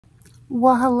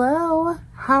Well, hello.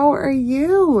 How are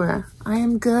you? I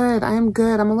am good. I am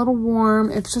good. I'm a little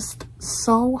warm. It's just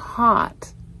so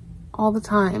hot all the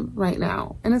time right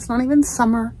now. And it's not even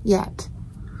summer yet.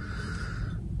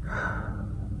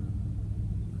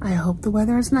 I hope the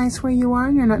weather is nice where you are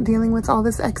and you're not dealing with all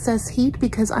this excess heat,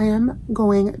 because I am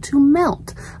going to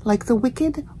melt like the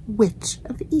Wicked Witch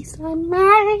of the East. I'm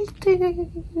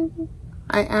melting.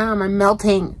 I'm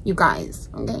melting, you guys.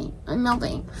 Okay, I'm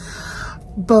melting.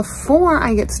 Before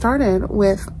I get started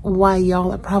with why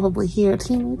y'all are probably here,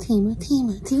 Temu,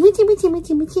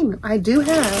 I do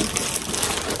have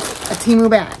a Temu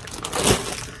bag.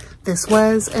 This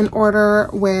was an order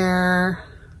where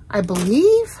I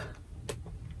believe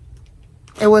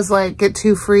it was like get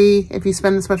two free if you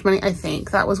spend this much money. I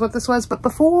think that was what this was. But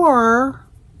before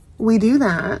we do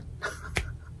that,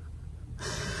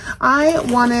 I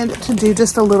wanted to do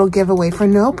just a little giveaway for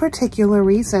no particular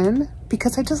reason,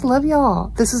 because I just love y'all.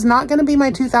 This is not going to be my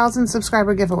 2,000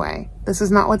 subscriber giveaway. This is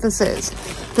not what this is.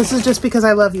 This is just because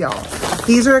I love y'all.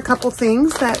 These are a couple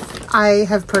things that I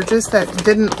have purchased that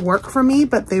didn't work for me,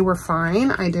 but they were fine.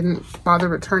 I didn't bother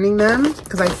returning them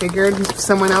because I figured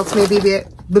someone else maybe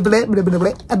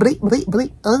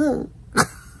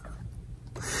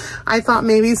I thought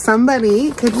maybe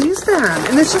somebody could use them.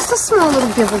 And it's just a small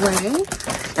little giveaway.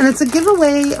 And it's a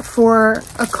giveaway for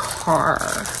a car,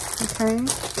 okay?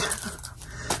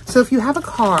 So if you have a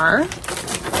car,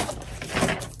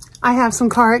 I have some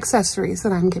car accessories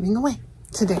that I'm giving away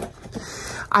today.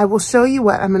 I will show you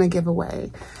what I'm going to give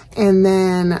away. And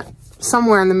then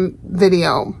somewhere in the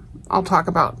video, I'll talk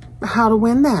about how to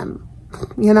win them,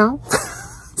 you know?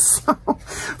 So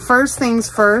first things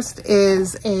first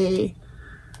is a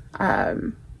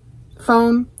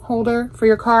phone holder for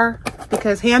your car,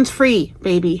 because hands-free,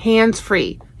 baby,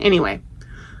 hands-free. Anyway,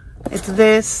 it's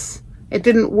this. It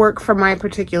didn't work for my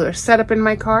particular setup in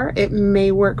my car. It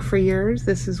may work for yours.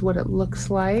 This is what it looks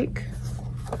like.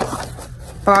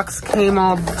 Box came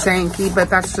all janky, but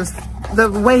that's just the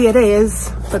way it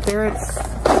is. But there it's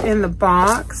in the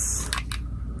box.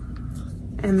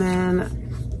 And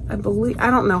then I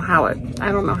don't know how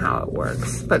it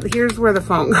works, but here's where the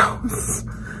phone goes.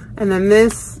 And then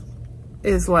this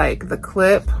is like the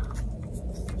clip,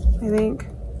 I think.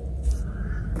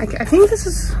 I think this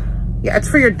is, yeah, it's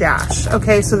for your dash.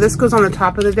 Okay, so this goes on the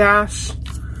top of the dash,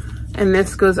 and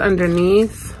this goes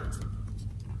underneath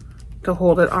to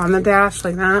hold it on the dash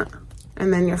like that.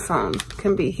 And then your phone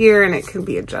can be here and it can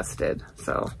be adjusted.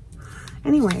 So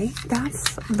anyway,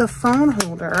 that's the phone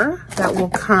holder that will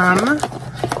come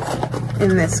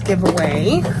in this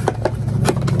giveaway.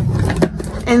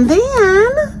 And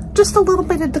then just a little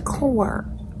bit of decor.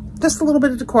 Just a little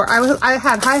bit of decor. I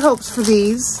had high hopes for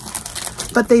these,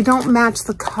 but they don't match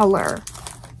the color.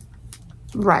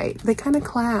 Right. They kind of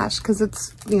clash because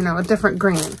it's, you know, a different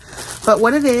green. But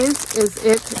what it is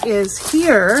it is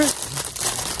here.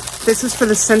 This is for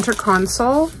the center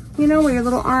console, you know, where your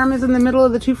little arm is in the middle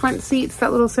of the two front seats,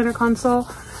 that little center console.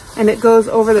 And it goes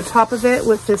over the top of it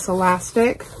with this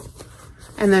elastic.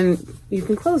 And then you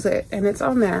can close it and it's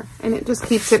on there. And it just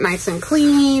keeps it nice and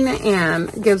clean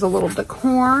and gives a little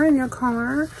decor in your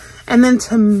car. And then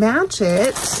to match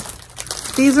it,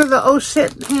 these are the oh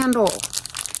shit handle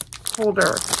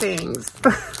holder things.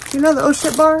 You know the oh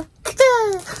shit bar?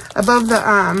 Above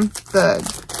the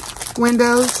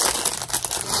windows.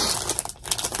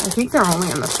 I think they're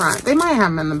only in the front. They might have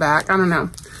them in the back. I don't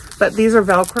know. But these are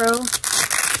Velcro.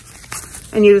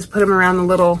 And you just put them around the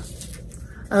little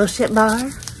oh shit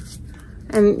bar.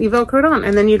 And you Velcro it on.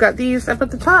 And then you got these up at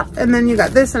the top. And then you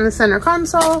got this in the center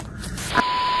console.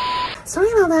 Sorry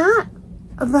about that.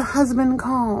 The husband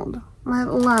called. My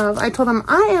love. I told him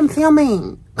I am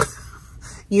filming.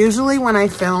 Usually when I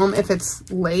film, if it's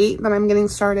late that I'm getting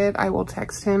started, I will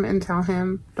text him and tell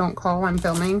him, don't call, I'm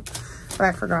filming. But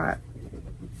I forgot.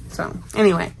 So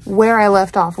anyway, where I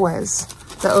left off was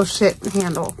the oh shit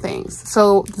handle things.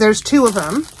 So there's two of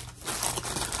them.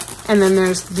 And then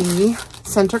there's the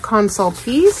center console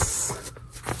piece.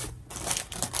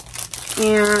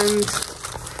 And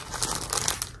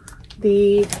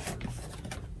the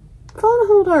phone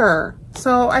holder.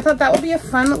 So I thought that would be a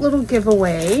fun little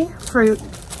giveaway for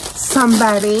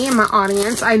somebody in my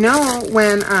audience. I know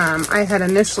when I had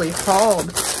initially hauled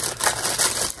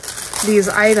these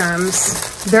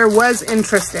items, there was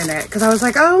interest in it because I was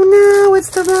like, oh no, it's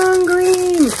the wrong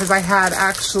green. Because I had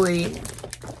actually,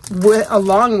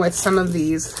 along with some of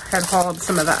these, had hauled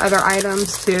some of the other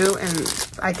items too, and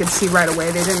I could see right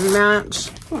away they didn't match.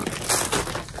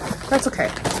 That's okay.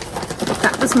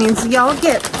 That just means y'all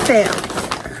get them.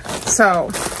 So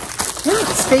yeah,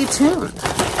 stay tuned.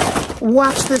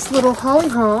 Watch this little holly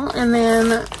haul, and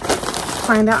then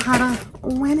find out how to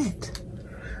win it.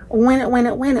 Win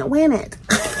it.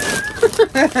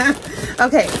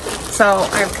 Okay, so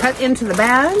I've cut into the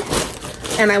bag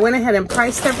and I went ahead and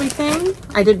priced everything.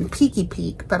 I didn't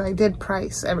peek, but I did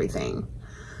price everything.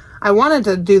 I wanted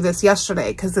to do this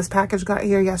yesterday because this package got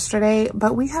here yesterday,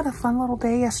 but we had a fun little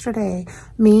day yesterday.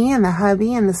 Me and the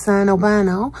hubby and the son,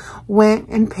 Obano, went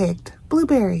and picked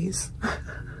blueberries.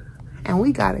 And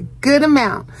we got a good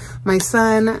amount. My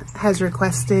son has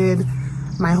requested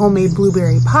my homemade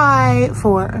blueberry pie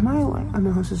for, oh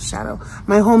no, it's just a shadow.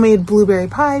 My homemade blueberry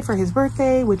pie for his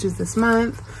birthday, which is this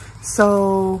month.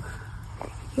 So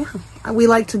yeah, we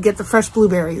like to get the fresh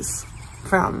blueberries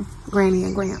from Granny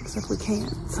and Gramps if we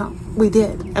can. So we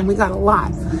did, and we got a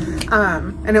lot.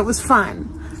 And it was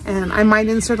fun. And I might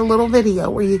insert a little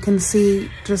video where you can see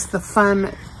just the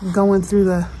fun going through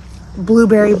the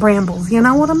blueberry brambles. You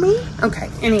know what I mean? Okay,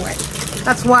 anyway,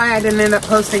 that's why I didn't end up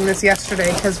posting this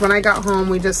yesterday, because when I got home,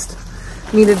 we just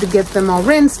needed to get them all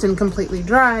rinsed and completely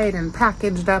dried and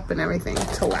packaged up and everything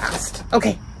to last.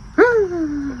 Okay,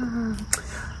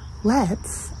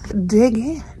 let's dig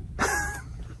in.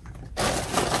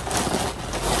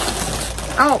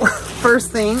 Oh,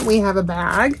 first thing, we have a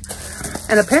bag.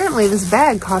 And apparently this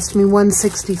bag cost me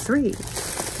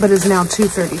 $163, but is now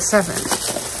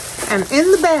 $237. And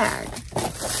in the bag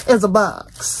is a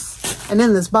box. And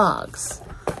in this box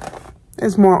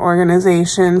is more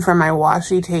organization for my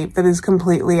washi tape that is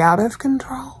completely out of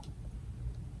control.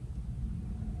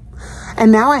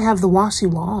 And now I have the washi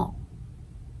wall.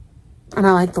 And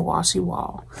I like the washi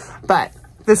wall. But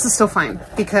this is still fine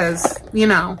because, you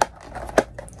know,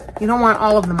 you don't want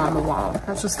all of them on the wall.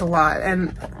 That's just a lot.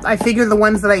 And I figure the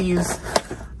ones that I use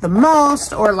the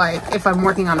most, or like if I'm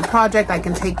working on a project, I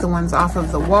can take the ones off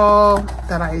of the wall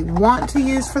that I want to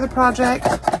use for the project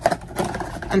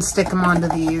and stick them onto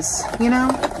these, you know?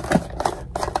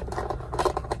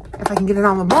 If I can get it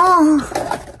on the wall.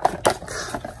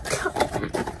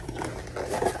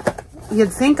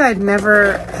 You'd think I'd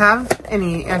never have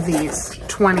any of these,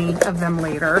 20 of them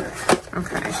later.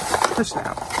 Okay, push that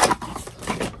out.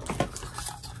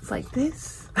 Like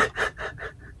this.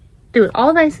 Do it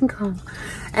all nice and calm.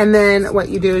 And then what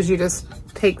you do is you just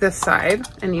take this side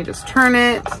and you just turn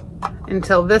it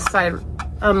until this side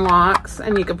unlocks,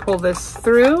 and you can pull this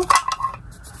through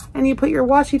and you put your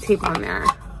washi tape on there,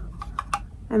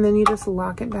 and then you just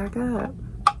lock it back up.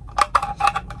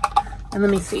 And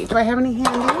let me see, do I have any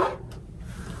handy?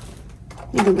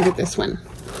 You can look at this one.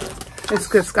 It's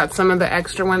just got some of the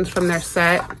extra ones from their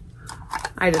set.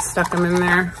 I just stuck them in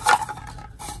there.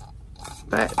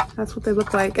 But that's what they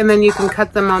look like. And then you can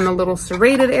cut them on the little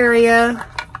serrated area.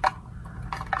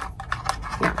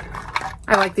 Yeah,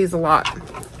 I like these a lot.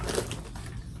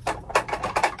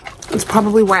 It's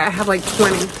probably why I have like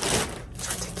 20.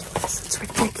 It's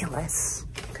ridiculous.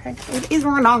 Okay, it is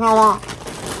not gonna lie.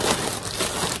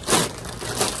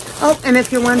 Oh, and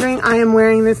if you're wondering, I am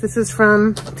wearing this. This is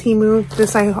from Temu.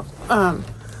 This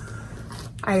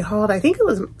I hauled, I think it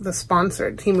was the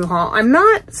sponsored Temu haul. I'm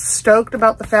not stoked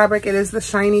about the fabric. It is the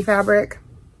shiny fabric.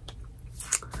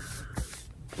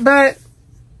 But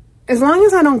as long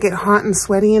as I don't get hot and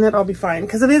sweaty in it, I'll be fine.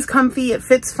 Because it is comfy, it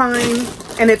fits fine,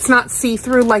 and it's not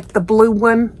see-through like the blue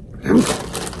one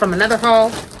from another haul.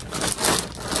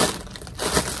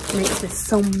 Makes me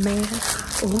so mad.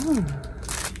 Ooh.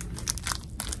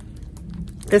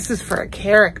 This is for a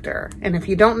character. And if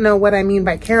you don't know what I mean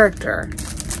by character,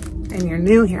 and you're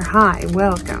new here, hi,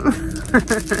 welcome.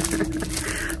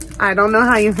 I don't know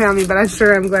how you found me, but I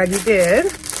sure am glad you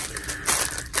did.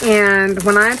 And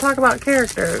when I talk about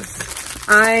characters,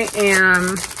 I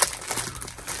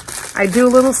do a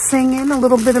little singing, a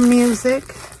little bit of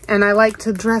music, and I like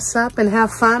to dress up and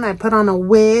have fun. I put on a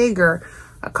wig or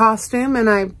a costume and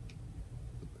I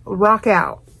rock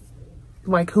out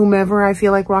like whomever I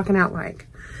feel like rocking out like.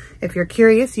 If you're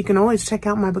curious, you can always check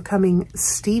out my Becoming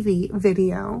Stevie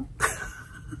video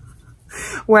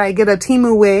where I get a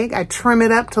Temu wig, I trim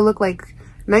it up to look like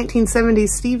 1970s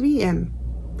Stevie and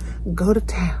go to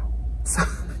town. So,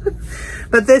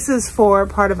 but this is for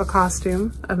part of a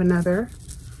costume of another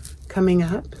coming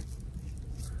up.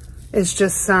 It's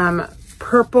just some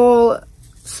purple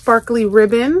sparkly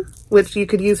ribbon, which you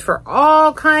could use for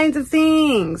all kinds of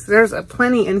things. There's a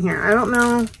plenty in here. I don't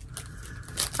know.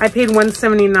 I paid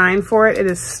 $179 for it. It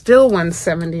is still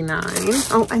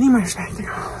 $179. Oh, I need my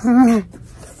spectacles.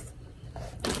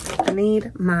 I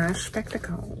need my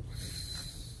spectacles.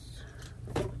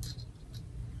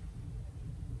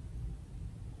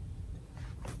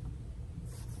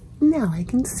 Now I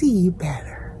can see you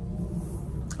better.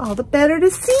 All the better to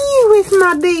see you with,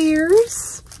 my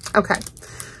dears. Okay.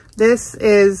 This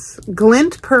is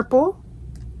glint purple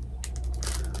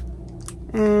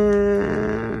And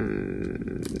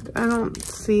I don't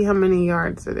see how many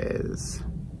yards it is.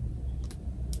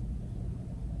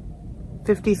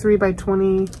 53 by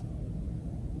 20.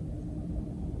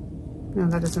 No,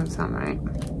 that doesn't sound right.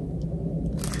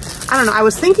 I don't know. I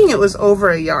was thinking it was over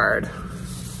a yard.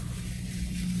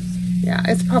 Yeah,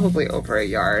 it's probably over a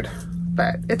yard,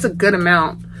 but it's a good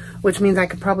amount, which means I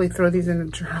could probably throw these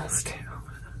into journals too.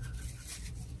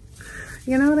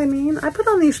 You know what I mean? I put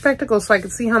on these spectacles so I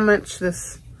could see how much of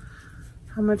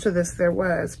this there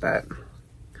was, but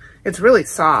it's really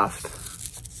soft.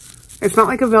 It's not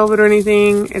like a velvet or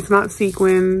anything. It's not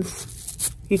sequins.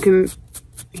 You can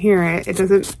hear it. It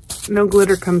doesn't, no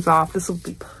glitter comes off. This will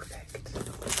be perfect.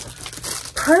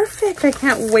 Perfect. I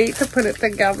can't wait to put it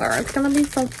together. It's going to be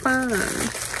so fun.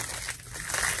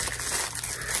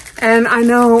 And I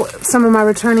know some of my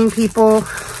returning people,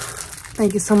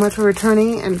 thank you so much for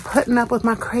returning and putting up with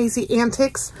my crazy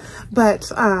antics.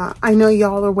 But I know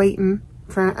y'all are waiting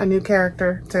for a new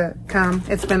character to come.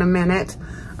 It's been a minute.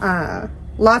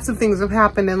 Lots of things have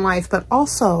happened in life, but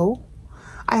also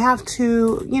I have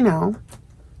to, you know,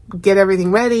 get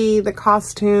everything ready, the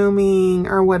costuming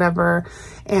or whatever.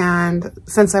 And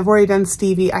since I've already done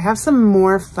Stevie, I have some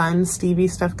more fun Stevie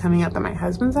stuff coming up that my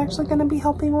husband's actually going to be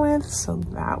helping with. So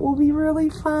that will be really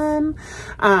fun.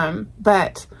 I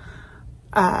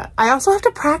also have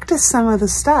to practice some of the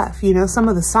stuff, you know, some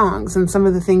of the songs and some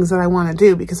of the things that I want to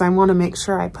do because I want to make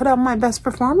sure I put out my best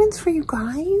performance for you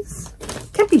guys.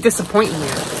 Can't be disappointing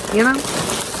you, you know?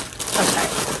 Okay.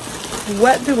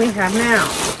 What do we have now?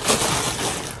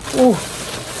 Ooh,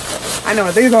 I know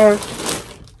what these are.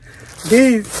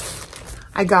 These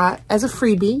I got as a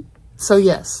freebie. So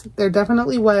yes, there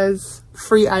definitely was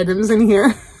free items in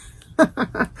here.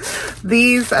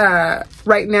 These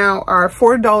right now are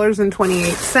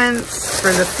 $4.28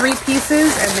 for the 3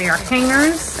 pieces, and they are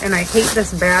hangers. And I hate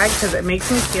this bag because it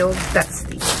makes me feel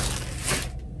dusty.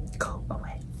 Go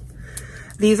away.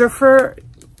 These are for,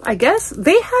 I guess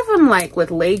they have them like with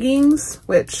leggings,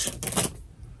 which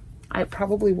I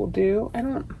probably will do.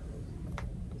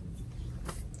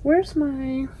 Where's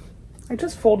my, I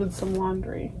just folded some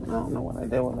laundry. I don't know what I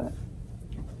did with it.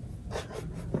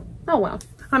 Oh well,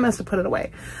 I must have put it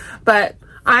away. But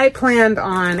I planned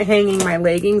on hanging my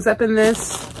leggings up in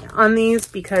on these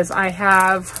because I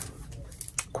have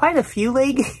quite a few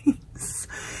leggings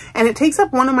and it takes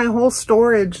up one of my whole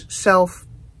storage shelf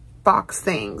box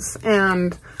things.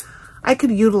 And I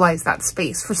could utilize that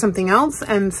space for something else.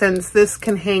 And since this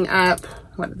can hang up,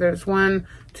 there's 1,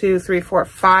 2, 3, 4,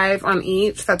 5 on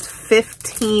each. That's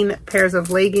 15 pairs of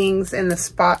leggings in the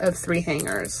spot of 3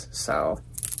 hangers. So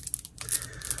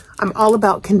I'm all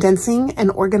about condensing and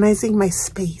organizing my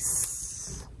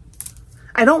space.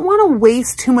 I don't want to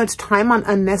waste too much time on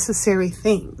unnecessary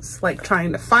things, like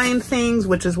trying to find things,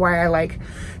 which is why I like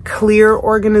clear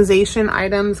organization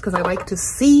items, because I like to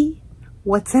see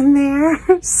what's in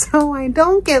there so I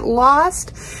don't get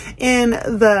lost in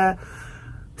the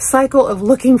cycle of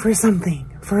looking for something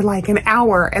for like an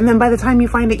hour, and then by the time you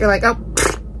find it you're like, oh,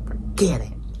 forget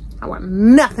it, I want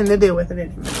nothing to do with it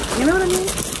anymore. You know what I mean?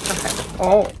 Okay.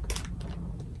 Oh.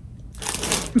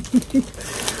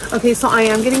 Okay, so I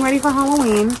am getting ready for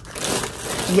Halloween.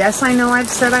 Yes, I know I've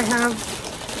said I have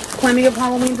plenty of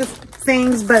Halloween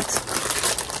things, but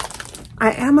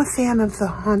I am a fan of the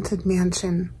Haunted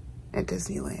Mansion at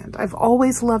Disneyland. I've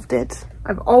always loved it.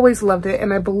 I've always loved it.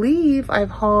 And I believe I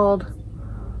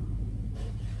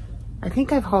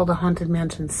think I've hauled a Haunted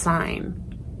Mansion sign.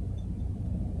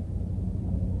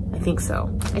 I think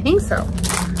so. I think so.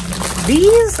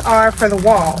 These are for the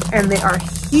wall and they are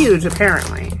huge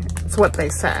apparently. That's what they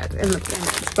said in the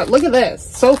image. But look at this.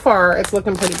 So far it's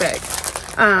looking pretty big.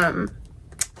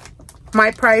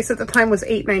 My price at the time was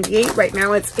 $8.98. Right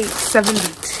now it's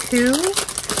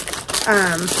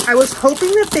 $8.72. I was hoping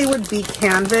that they would be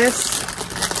canvas.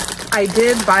 I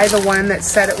did buy the one that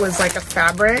said it was like a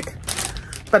fabric,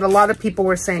 but a lot of people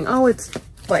were saying, oh, it's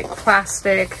like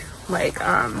plastic, like,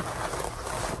 I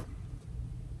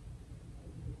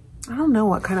don't know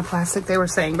what kind of plastic they were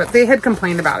saying, but they had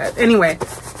complained about it. Anyway,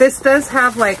 this does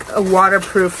have like a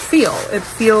waterproof feel. It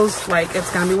feels like it's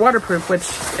going to be waterproof, which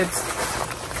it's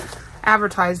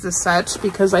advertised as such,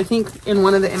 because I think in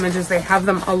one of the images they have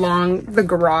them along the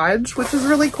garage, which is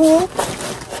really cool.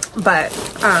 But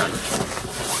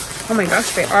oh my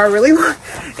gosh, they are really long.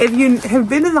 If you have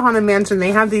been to the Haunted Mansion,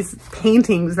 they have these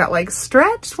paintings that like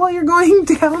stretch while you're going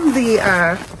down the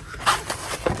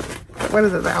what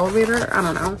is it, the elevator? I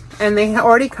don't know. And they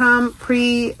already come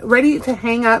ready to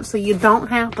hang up, so you don't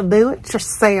have to do it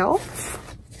yourself.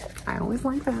 I always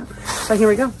like that. So here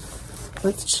we go.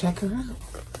 Let's check her out.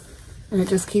 And it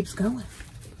just keeps going.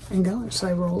 and go. Should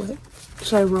I roll it?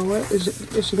 Should I roll it?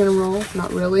 Is she gonna roll?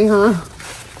 Not really, huh?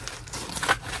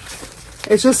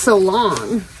 It's just so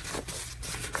long.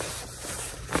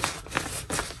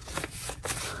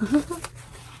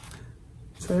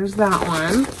 So there's that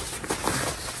one.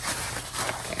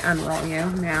 Okay, unroll you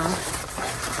now.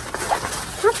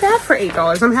 Not bad for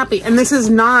 $8. I'm happy. And this is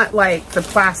not like the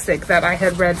plastic that I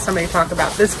had read somebody talk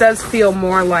about. This does feel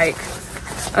more like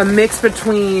a mix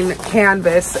between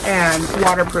canvas and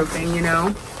waterproofing, you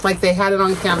know? Like they had it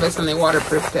on canvas and they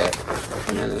waterproofed it.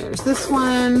 And then there's this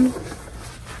one.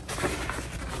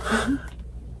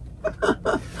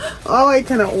 Oh, I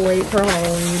cannot wait for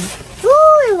Halloween.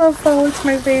 Oh, I love fall. It's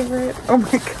my favorite. Oh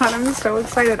my God, I'm so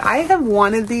excited. I have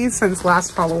wanted these since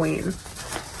last Halloween.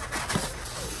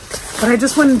 But I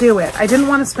just wouldn't do it. I didn't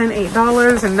want to spend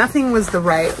 $8 and nothing was the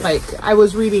right, like I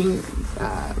was reading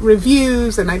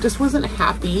reviews and I just wasn't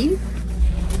happy.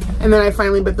 And then I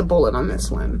finally bit the bullet on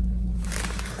this one.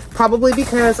 Probably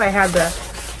because I had to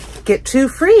get 2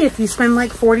 free if you spend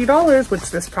like $40,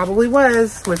 which this probably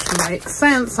was, which makes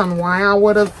sense on why I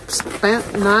would have spent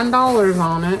 $9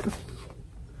 on it.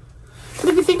 But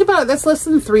if you think about it, that's less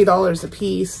than $3 a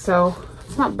piece, so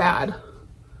it's not bad.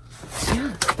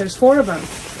 Yeah, there's 4 of them.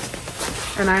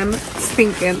 And I'm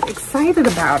stinking excited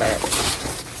about it.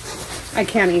 I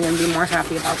can't even be more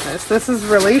happy about this. This is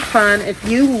really fun. If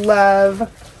you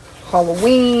love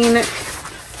Halloween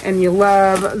and you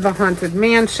love the Haunted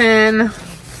Mansion,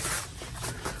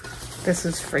 this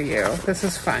is for you. This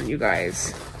is fun, you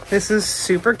guys. This is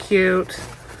super cute.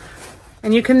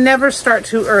 And you can never start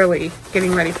too early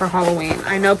getting ready for Halloween.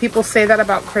 I know people say that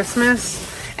about Christmas.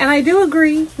 And I do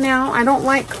agree now. I don't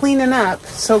like cleaning up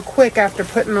so quick after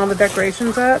putting all the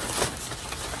decorations up.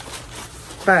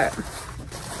 But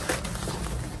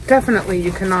definitely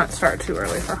you cannot start too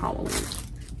early for Halloween.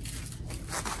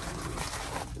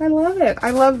 I love it.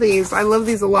 I love these. I love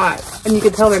these a lot. And you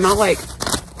can tell they're not like,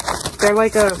 they're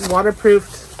like a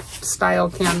waterproofed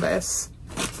style canvas.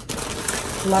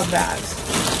 Love that.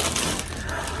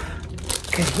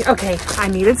 Okay, I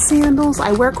needed sandals.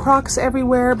 I wear Crocs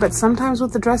everywhere, but sometimes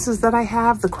with the dresses that I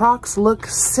have, the Crocs look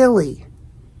silly.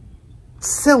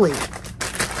 Silly.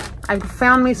 I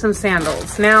found me some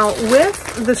sandals. Now,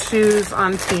 with the shoes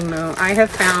on Temu, I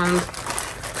have found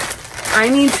I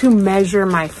need to measure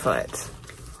my foot.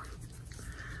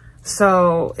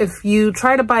 So if you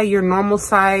try to buy your normal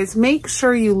size, make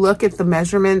sure you look at the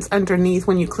measurements underneath.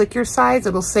 When you click your size,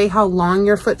 it'll say how long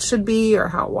your foot should be or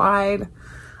how wide.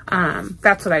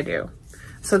 That's what I do.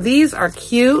 So these are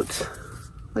cute.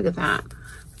 Look at that.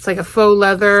 It's like a faux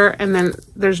leather, and then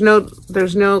there's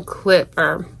no clip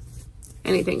or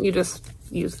anything. You just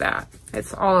use that.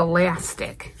 It's all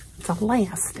elastic. It's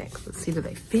elastic. Let's see, do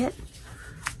they fit?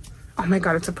 Oh my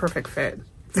God, it's a perfect fit.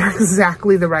 They're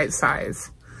exactly the right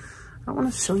size. I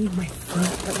want to show you my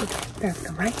foot, but look, they're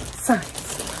the right size.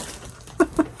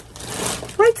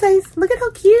 Right size. Look at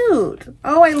how cute.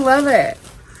 Oh, I love it.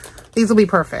 These will be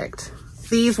perfect.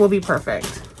 These will be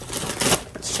perfect.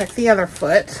 Let's check the other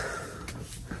foot.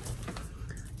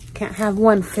 Can't have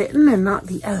one fitting and not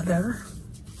the other.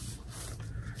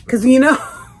 Because, you know,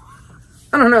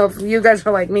 I don't know if you guys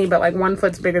are like me, but like one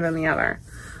foot's bigger than the other.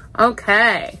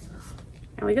 Okay.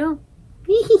 There we go.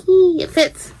 It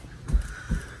fits.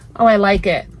 Oh, I like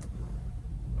it.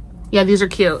 Yeah, these are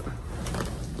cute.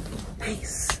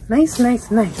 Nice. Nice,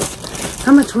 nice, nice.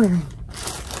 How much wearing?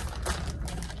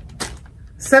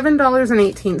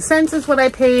 $7.18 is what I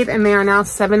paid, and they are now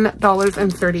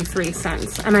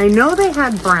 $7.33. And I know they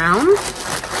had brown,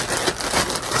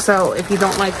 so if you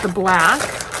don't like the black,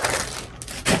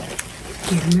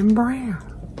 get them in brown.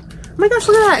 Oh my gosh,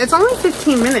 look at that. It's only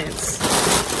 15 minutes,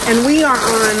 and we are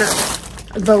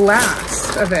on the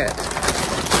last of it.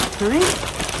 Right?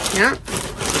 Yeah.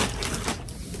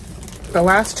 The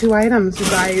last 2 items, you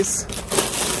guys.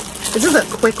 This is a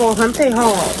quick old hump day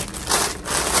haul.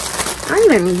 I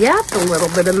even yapped a little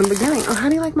bit in the beginning. Oh, how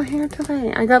do you like my hair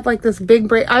today? I got like this big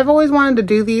braid. I've always wanted to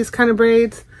do these kind of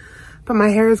braids, but my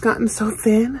hair has gotten so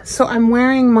thin. So I'm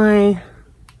wearing my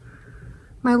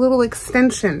little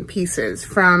extension pieces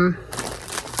from,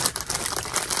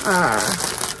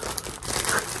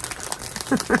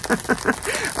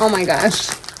 oh my gosh.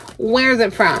 Where's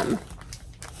it from?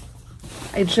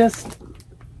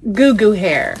 Goo Goo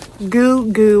hair.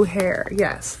 Goo Goo hair.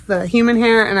 Yes, the human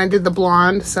hair, and I did the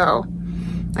blonde, so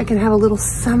I can have a little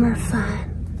summer fun.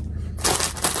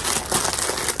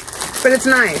 But it's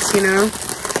nice, you know?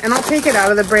 And I'll take it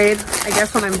out of the braid, I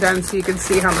guess, when I'm done, so you can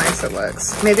see how nice it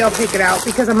looks. Maybe I'll take it out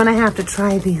because I'm gonna have to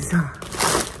try these on.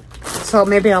 So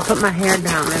maybe I'll put my hair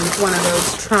down in one of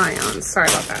those try-ons. Sorry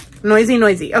about that. Noisy,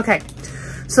 noisy. Okay.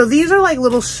 So these are like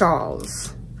little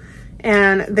shawls,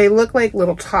 and they look like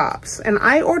little tops. And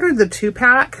I ordered the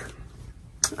 2-pack.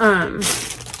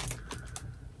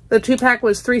 The 2-pack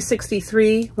was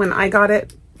 $3.63 when I got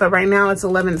it, but right now it's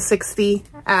 $11.60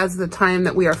 as the time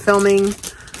that we are filming.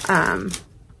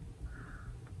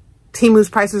 Temu's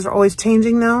prices are always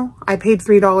changing though. I paid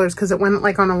 $3 because it went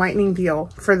like on a lightning deal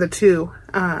for the 2.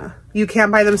 You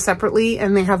can buy them separately,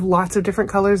 and they have lots of different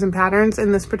colors and patterns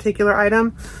in this particular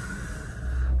item.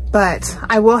 But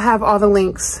I will have all the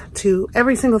links to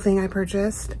every single thing I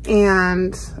purchased,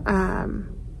 and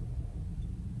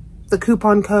the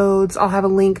coupon codes. I'll have a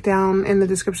link down in the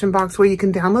description box where you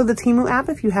can download the Temu app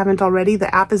if you haven't already.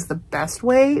 The app is the best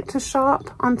way to shop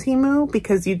on Temu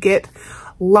because you get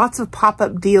lots of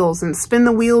pop-up deals and spin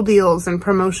the wheel deals and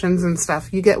promotions and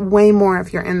stuff. You get way more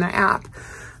if you're in the app.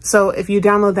 So if you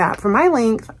download the app for my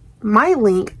link,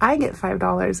 I get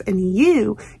 $5, and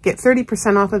you get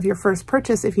 30% off of your first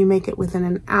purchase if you make it within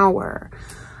an hour.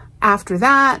 After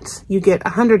that, you get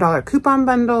a $100 coupon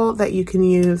bundle that you can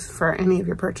use for any of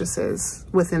your purchases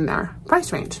within their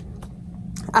price range.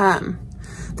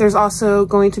 There's also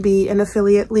going to be an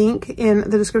affiliate link in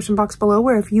the description box below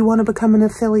where if you want to become an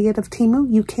affiliate of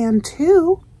Temu, you can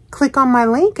too. Click on my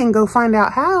link and go find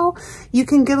out how. You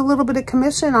can get a little bit of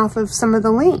commission off of some of the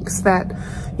links that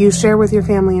you share with your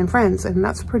family and friends, and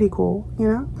that's pretty cool, you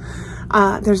know?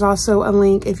 There's also a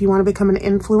link if you want to become an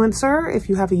influencer. If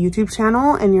you have a YouTube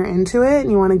channel and you're into it and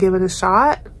you want to give it a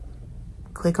shot,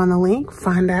 click on the link,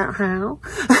 find out how.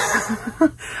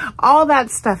 All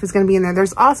that stuff is going to be in there.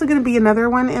 There's also going to be another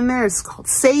one in there. It's called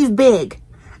Save Big,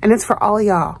 and it's for all of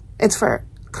y'all. It's for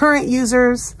current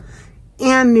users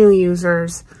and new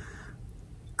users.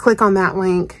 Click on that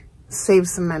link, save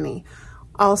some money.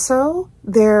 Also,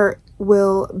 there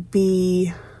will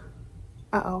be,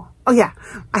 oh yeah,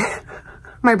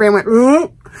 my brain went,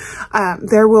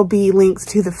 there will be links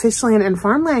to the Fishland and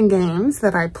Farmland games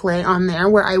that I play on there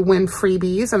where I win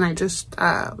freebies, and I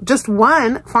just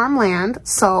won Farmland.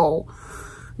 So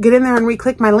get in there and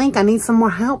re-click my link. I need some more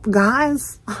help,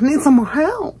 guys. I need some more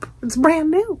help. It's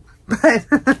brand new. But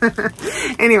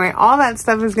anyway, all that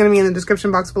stuff is going to be in the description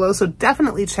box below, so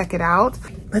definitely check it out.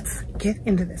 Let's get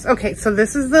into this. Okay, so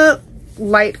this is the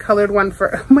light colored one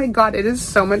for, oh my god, it is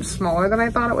so much smaller than I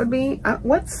thought it would be.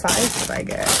 What size did I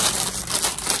get?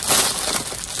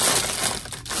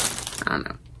 I don't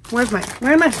know. Where's my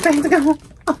spectacles?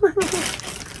 Oh my god.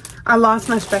 I lost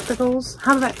my spectacles.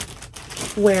 How did I,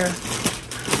 where?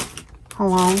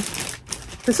 Hello?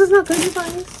 This is not good, you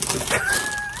guys.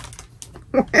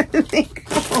 Where did they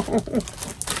go?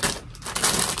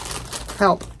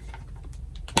 Help.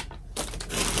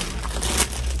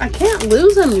 I can't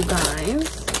lose them, you guys.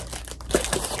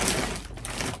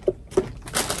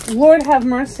 Lord have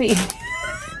mercy.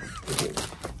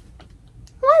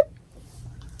 What?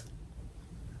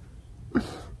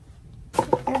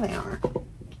 There they are.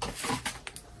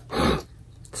 I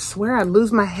swear I'd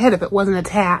lose my head if it wasn't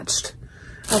attached.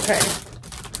 Okay.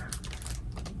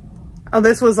 Oh,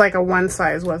 this was like a one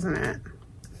size, wasn't it?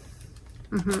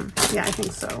 Yeah, I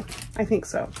think so. I think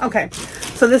so. Okay,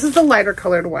 so this is the lighter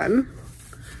colored one,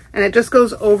 and it just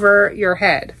goes over your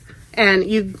head. And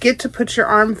you get to put your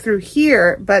arm through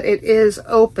here, but it is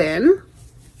open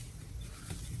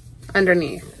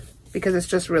underneath because it's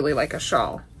just really like a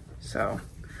shawl. So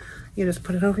you just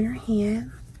put it over your head.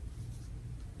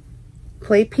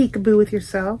 Play peekaboo with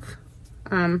yourself.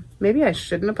 Maybe I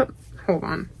shouldn't have put, hold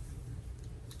on.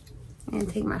 And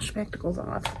take my spectacles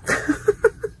off.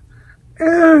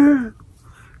 Good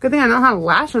thing I don't have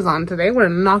lashes on today. Would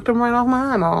have knocked them right off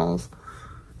my eyeballs.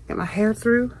 Get my hair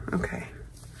through. Okay.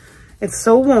 It's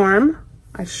so warm.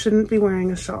 I shouldn't be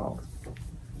wearing a shawl.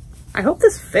 I hope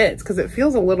this fits because it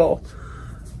feels a little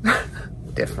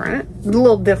different. A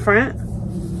little different.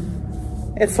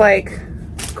 It's like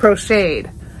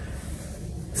crocheted.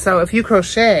 So if you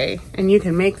crochet and you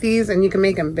can make these and you can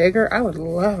make them bigger, I would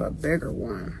love a bigger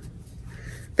one.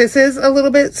 This is a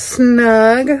little bit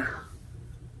snug.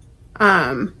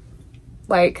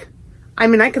 Like, I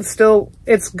mean, I could still,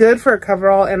 it's good for a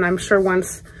coverall, and I'm sure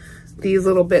once these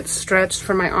little bits stretched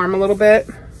for my arm a little bit,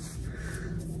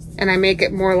 and I make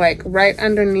it more like right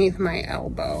underneath my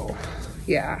elbow.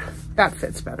 Yeah, that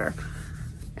fits better.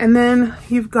 And then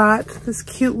you've got this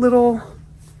cute little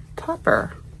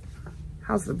topper.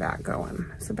 How's the back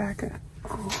going? Is the back,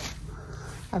 oh,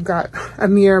 I've got a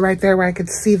mirror right there where I could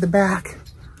see the back.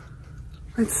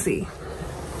 Let's see.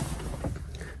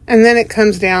 And then it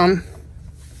comes down,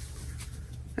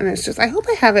 and it's just, I hope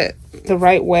I have it the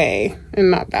right way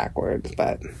and not backwards,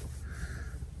 but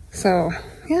so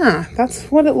yeah, that's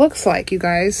what it looks like, you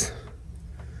guys.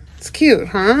 It's cute,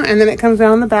 huh? And then it comes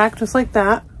down the back just like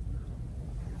that.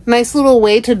 Nice little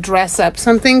way to dress up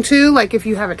something too. Like if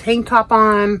you have a tank top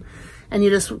on and you're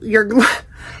just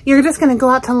gonna go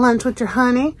out to lunch with your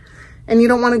honey and you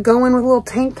don't want to go in with a little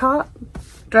tank top,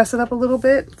 dress it up a little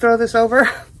bit, throw this over.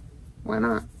 Why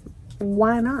not?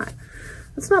 Why not?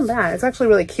 It's not bad. It's actually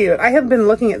really cute. I have been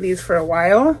looking at these for a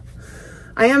while.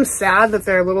 I am sad that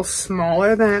they're a little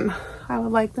smaller than I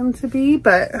would like them to be,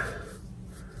 but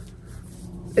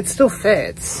it still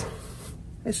fits.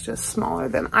 It's just smaller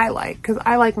than I like, because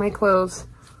I like my clothes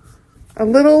a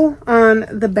little on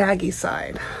the baggy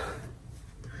side.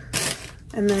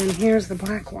 And then here's the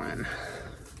black one.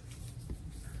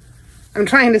 I'm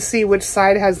trying to see which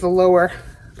side has the lower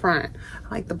front.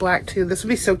 I like the black too. This would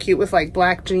be so cute with like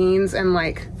black jeans and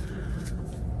like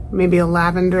maybe a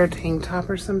lavender tank top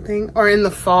or something. Or in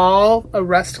the fall, a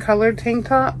rust colored tank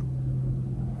top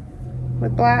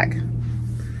with black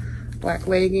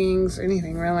leggings,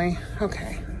 anything really.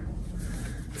 Okay,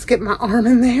 let's get my arm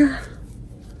in there.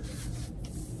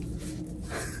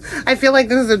 I feel like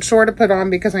this is a chore to put on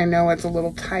because I know it's a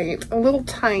little tight,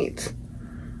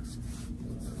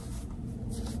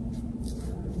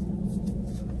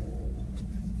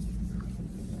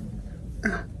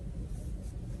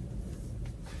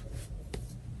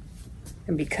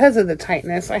 And because of the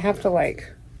tightness, I have to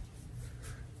like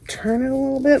turn it a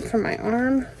little bit for my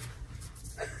arm.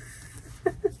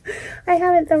 I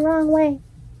have it the wrong way.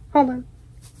 Hold on.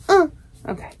 Oh,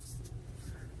 okay.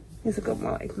 Needs to go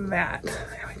more like that.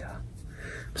 There we go.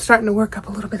 I'm starting to work up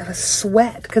a little bit of a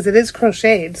sweat because it is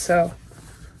crocheted, so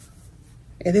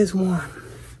it is warm.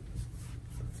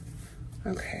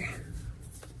 Okay.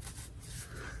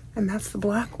 And that's the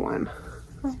black one.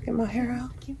 I'll get my hair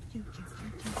out.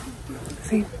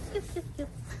 See?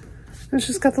 It's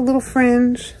just got the little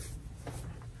fringe.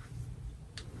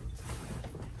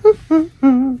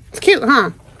 It's cute,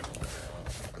 huh?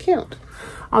 Cute.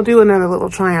 I'll do another little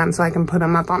try on so I can put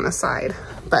them up on the side,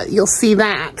 but you'll see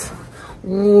that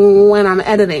when I'm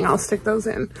editing. I'll stick those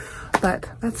in, but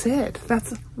that's it.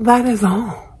 That is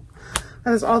all.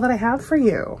 That is all that I have for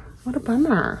you. What a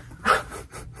bummer.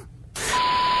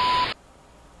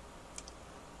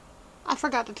 I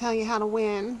forgot to tell you how to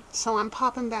win, so I'm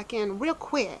popping back in real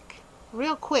quick.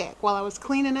 While I was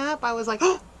cleaning up, I was like,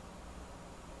 oh,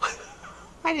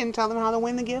 I didn't tell them how to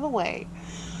win the giveaway.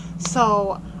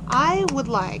 So I would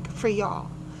like for y'all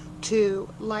to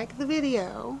like the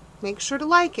video. Make sure to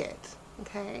like it,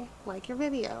 okay? Like your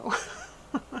video.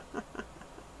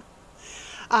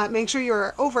 Make sure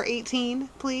you're over 18,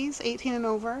 please. 18 and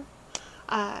over.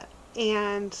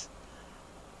 And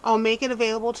I'll make it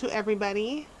available to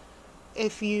everybody.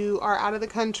 If you are out of the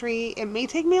country, it may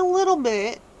take me a little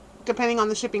bit, depending on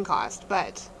the shipping cost,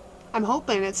 but I'm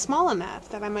hoping it's small enough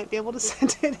that I might be able to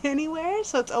send it anywhere.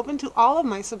 So it's open to all of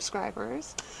my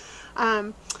subscribers.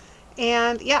 And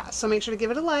yeah, so make sure to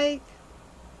give it a like.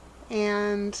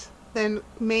 And then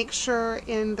make sure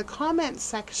in the comment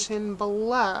section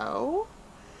below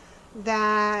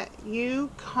that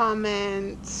you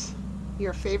comment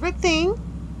your favorite thing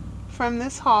from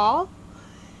this haul.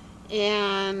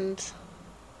 And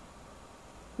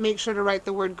make sure to write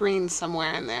the word green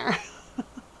somewhere in there.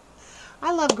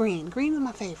 I love green. Green is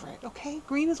my favorite, okay?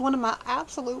 Green is one of my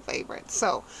absolute favorites.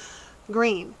 So,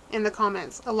 green in the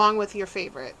comments along with your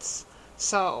favorites.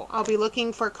 So, I'll be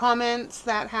looking for comments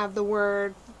that have the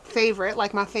word favorite,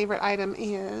 like my favorite item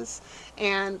is,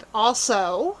 and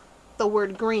also the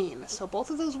word green. So,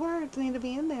 both of those words need to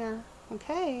be in there,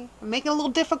 okay? I'm making it a little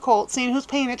difficult seeing who's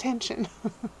paying attention.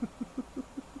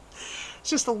 It's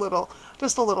just a little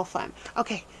fun.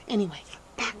 Okay, anyway,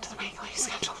 back to the regularly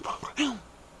scheduled program.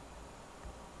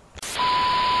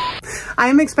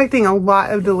 I'm expecting a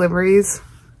lot of deliveries.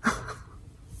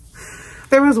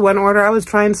 There was one order, I was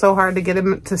trying so hard to get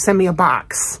him to send me a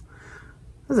box.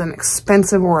 It was an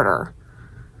expensive order.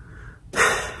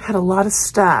 Had a lot of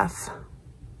stuff.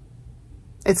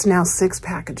 It's now 6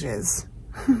 packages.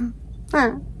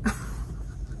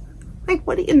 Like,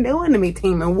 what are you doing to me,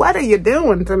 Temu? What are you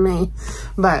doing to me?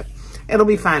 But it'll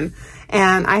be fun.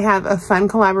 And I have a fun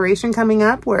collaboration coming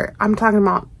up where I'm talking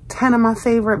about 10 of my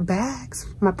favorite bags,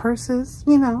 my purses,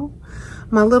 you know,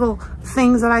 my little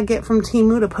things that I get from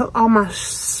Temu to put all my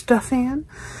stuff in.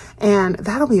 And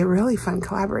that'll be a really fun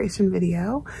collaboration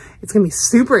video. It's going to be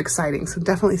super exciting, so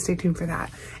definitely stay tuned for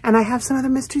that. And I have some other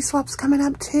mystery swaps coming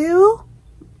up too.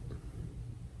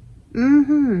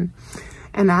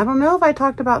 And I don't know if I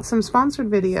talked about some sponsored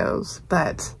videos,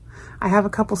 but I have a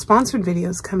couple sponsored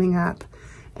videos coming up,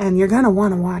 and you're going to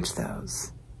want to watch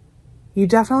those. you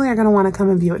definitely are going to want to come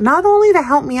and view it. Not only to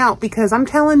help me out, because I'm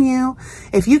telling you,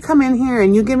 if you come in here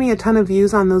and you give me a ton of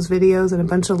views on those videos and a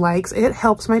bunch of likes, it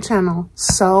helps my channel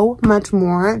so much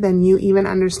more than you even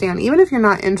understand. Even if you're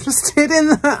not interested in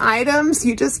the items,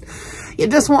 you just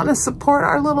want to support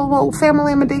our little old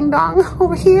family ding dong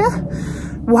over here.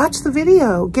 Watch the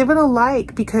video, give it a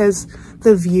like, because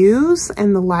the views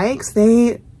and the likes,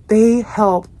 they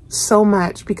help so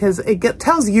much, because it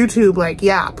tells YouTube, like,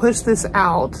 yeah, push this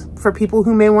out for people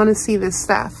who may want to see this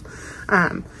stuff.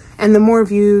 And the more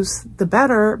views, the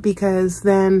better, because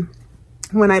then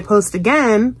when I post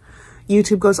again,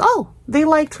 YouTube goes, oh, they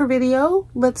liked her video.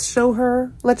 Let's show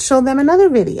them another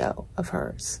video of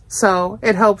hers. So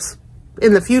it helps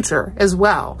in the future as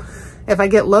well. If I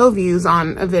get low views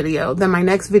on a video, then my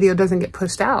next video doesn't get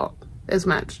pushed out as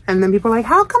much. And then people are like,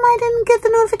 how come I didn't get the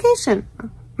notification?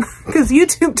 Because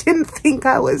YouTube didn't think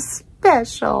I was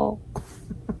special.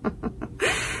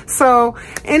 So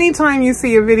anytime you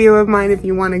see a video of mine, if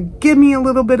you want to give me a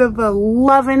little bit of a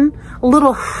loving, a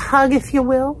little hug, if you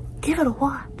will, give it a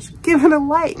watch, give it a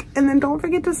like, and then don't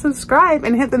forget to subscribe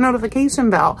and hit the notification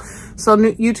bell so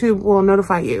YouTube will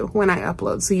notify you when I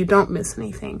upload, so you don't miss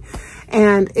anything.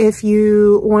 And if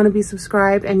you want to be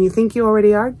subscribed and you think you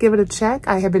already are, give it a check.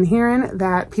 I have been hearing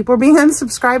that people are being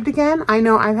unsubscribed again. I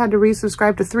know I've had to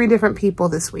resubscribe to 3 different people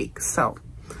this week, so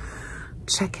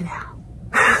check it out.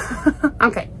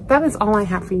 Okay, that is all I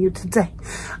have for you today.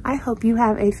 I hope you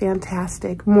have a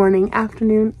fantastic morning,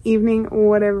 afternoon, evening,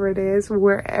 whatever it is,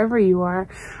 wherever you are.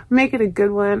 Make it a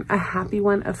good one, a happy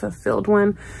one, a fulfilled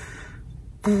one,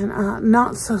 and a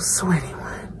not so sweaty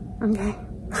one, okay?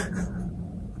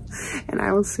 And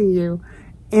I will see you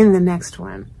in the next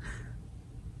one.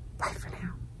 Bye for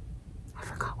now. I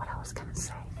forgot what I was gonna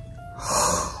say.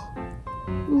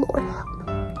 Lord help me.